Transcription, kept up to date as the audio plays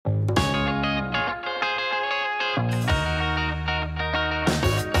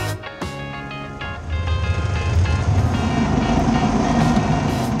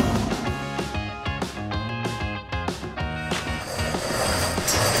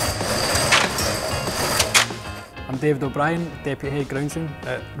I'm David O'Brien, Deputy Head Groundsman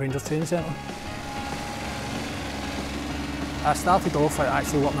at Rangers Training Centre. I started off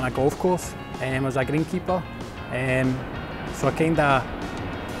actually working on a golf course as a greenkeeper, so I kind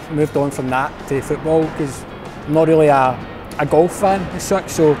of moved on from that to football because I'm not really a golf fan as such,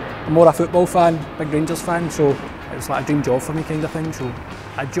 so I'm more a football fan, big Rangers fan, so it was like a dream job for me kind of thing. So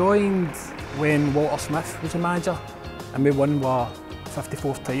I joined when Walter Smith was the manager and we won our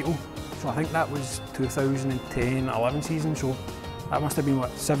 54th title. So I think that was 2010-11 season, so that must have been, what,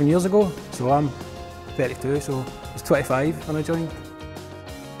 7 years ago? So I'm 32, so I was 25 when I joined.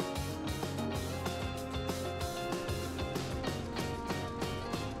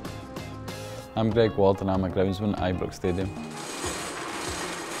 I'm Greg Ward and I'm a groundsman at Ibrox Stadium.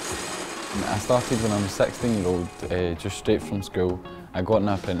 I started when I was 16-year-old, just straight from school. I got an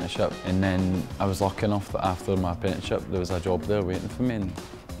apprenticeship and then I was lucky enough that after my apprenticeship there was a job there waiting for me and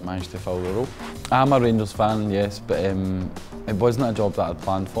managed to fill the role. I'm a Rangers fan, yes, but it wasn't a job that I'd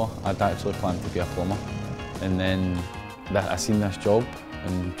planned for. I'd actually planned to be a plumber. And then I seen this job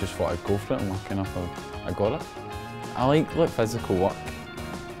and just thought I'd go for it, and lucky enough I got it. I like physical work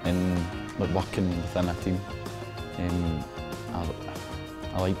and working within a team.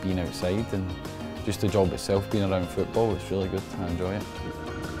 I like being outside and just the job itself, being around football, it's really good. I enjoy it.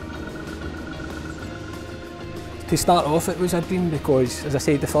 To start off, it was a dream because, as I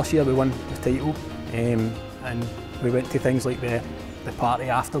said, the first year we won the title, and we went to things like the party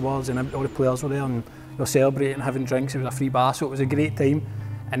afterwards, and all the players were there and they were celebrating, having drinks. It was a free bar, so it was a great time.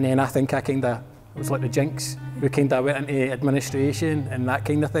 And then I think it was like the jinx. We kind of went into administration and that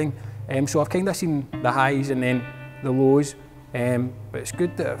kind of thing. So I've kind of seen the highs and then the lows. But it's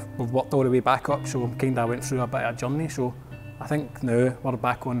good that we've worked all the way back up, so kind of went through a bit of a journey. So I think now we're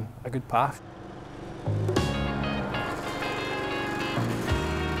back on a good path.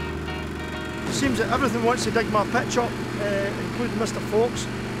 It seems that everything wants to dig my pitch up, including Mr. Fox.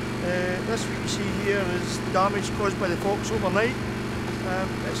 This week you see here is damage caused by the fox overnight.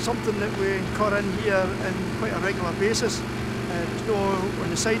 It's something that we incur in here on quite a regular basis. There's no on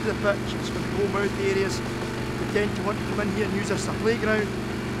the side of the pitch, it's when the goal mouth areas. We tend to want to come in here and use this as a playground.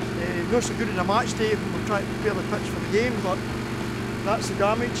 Not so good in a match day when we're trying to prepare the pitch for the game, but that's the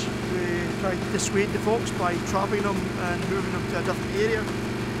damage. We try to dissuade the fox by trapping them and moving them to a different area.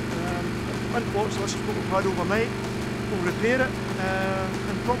 Unfortunately, this is what we've had overnight. We'll repair it,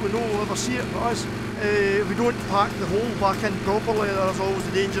 and probably no one will ever see it but us. If we don't pack the hole back in properly, there's always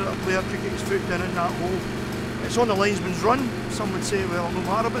the danger that a player could get his foot down in that hole. It's on the linesman's run. Some would say, well, no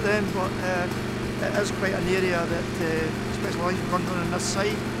matter about them, but it is quite an area that especially linesmen run on this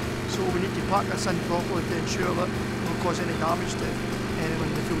side, so we need to pack this in properly to ensure that it won't cause any damage to anyone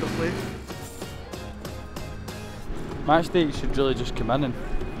in the field of play. Match day you should really just come in and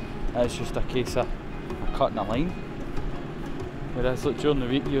it's just a case of cutting a line. Whereas during the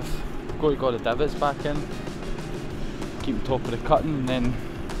week you've got the divots back in, keep on top of the cutting, and then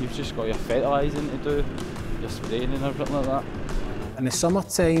you've just got your fertilising to do, your spraying and everything like that. In the summer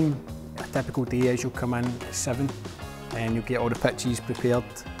time, a typical day is you'll come in at 7 and you'll get all the pitches prepared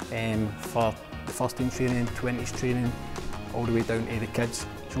for the first team training, 20s training, all the way down to the kids.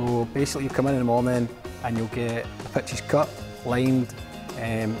 So basically you come in the morning and you'll get the pitches cut, lined,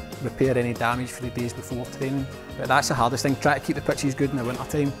 repair any damage for the days before training. But that's the hardest thing, try to keep the pitches good in the winter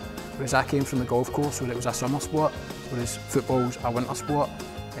time. Whereas I came from the golf course where it was a summer sport, whereas football's a winter sport.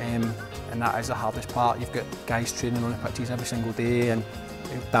 And that is the hardest part. You've got guys training on the pitches every single day and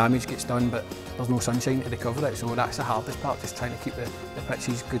damage gets done, but there's no sunshine to recover it, so that's the hardest part, just trying to keep the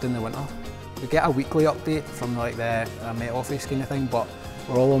pitches good in the winter. We get a weekly update from like the Met Office kind of thing, but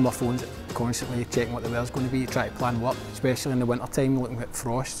we're all on our phones constantly checking what the weather's going to be, try to plan work, especially in the winter time, looking at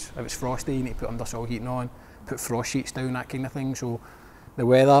frosts. If it's frosty, you need to put undersoil heating on, put frost sheets down, that kind of thing. So the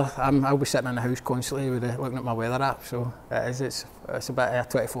weather, I'll be sitting in the house constantly with looking at my weather app, so it's a bit of a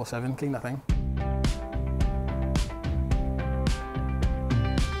 24/7 kind of thing.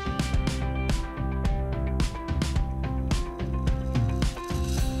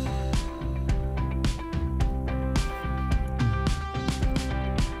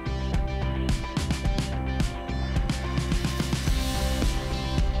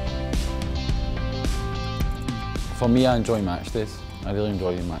 For me, I enjoy match days. I really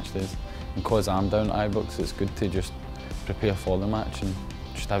enjoy match days. And because I'm down at Ibrox, it's good to just prepare for the match and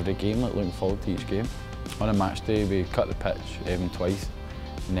just every game, looking forward to each game. On a match day, we cut the pitch twice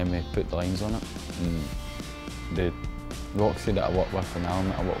and then we put the lines on it. And the Roxy that I work with and Alan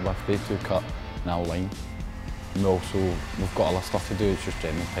that I work with, they two cut and I'll line. And we've got other stuff to do, it's just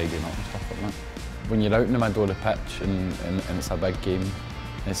generally tidying up and stuff like that. When you're out in the middle of the pitch and it's a big game,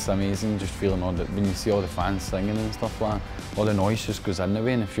 It's amazing just feeling all the, when you see all the fans singing and stuff like that, all the noise just goes in the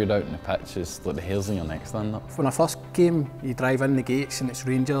way, and if you're out in the pitch, it's like the hairs on your neck stand up. When I first came, you drive in the gates and it's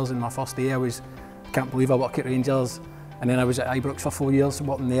Rangers, and my first day I can't believe I work at Rangers, and then I was at Ibrox for 4 years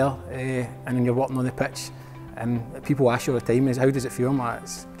working there, and then you're working on the pitch, and people ask you all the time, how does it feel? I'm like,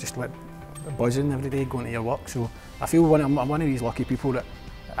 it's just like buzzing every day going to your work, so I feel I'm one of these lucky people that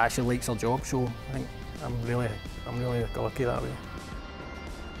actually likes their job, so I think I'm really lucky that way.